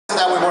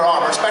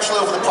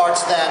especially over the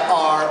parts that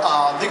are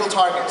legal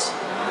targets.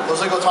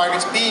 Those legal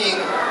targets being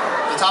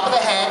the top of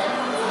the head,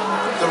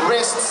 the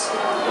wrists,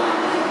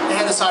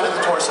 and the side of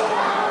the torso.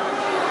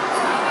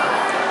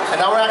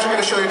 And now we're actually going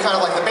to show you kind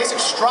of like the basic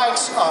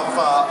strikes of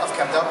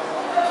Kumdo.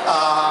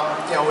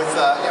 With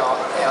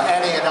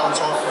Annie and Ellen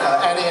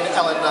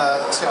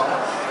Sil.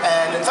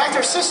 And in fact,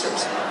 they're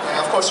sisters. And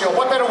of course,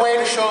 what better way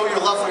to show your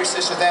love for your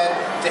sister than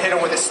to hit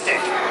her with a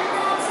stick?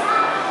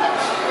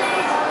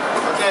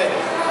 Okay.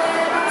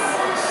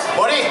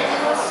 Body,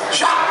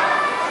 shot.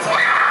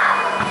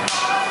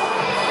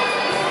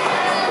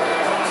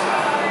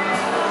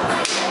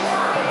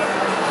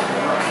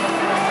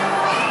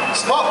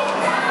 Smoke,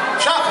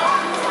 shot.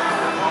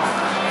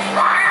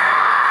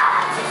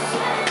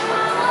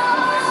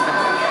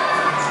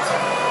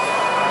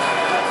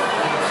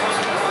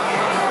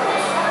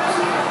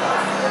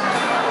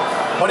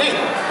 Body,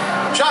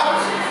 shot.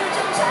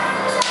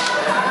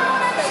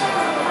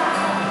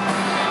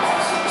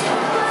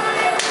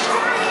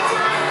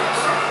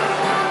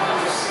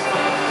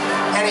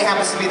 Annie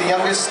happens to be the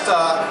youngest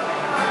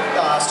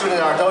student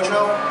in our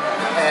dojo,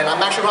 and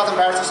I'm actually rather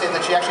embarrassed to say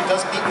that she actually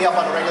does beat me up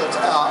on a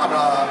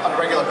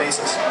regular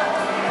basis.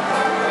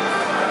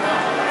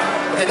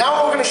 Okay, now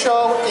what we're going to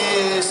show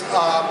is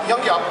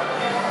Young Yup.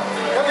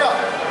 Young Yup,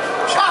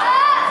 shot.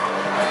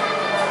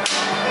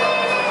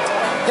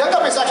 Young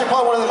Yup is actually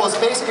probably one of the most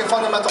basic and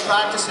fundamental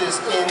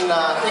practices in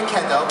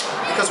Kendo,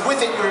 because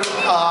with it you're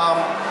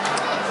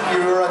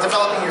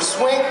developing your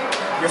swing,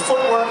 your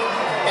footwork,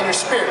 and your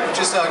spirit,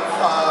 which is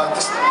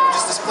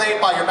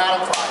displayed by your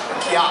battle cry, the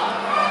kia.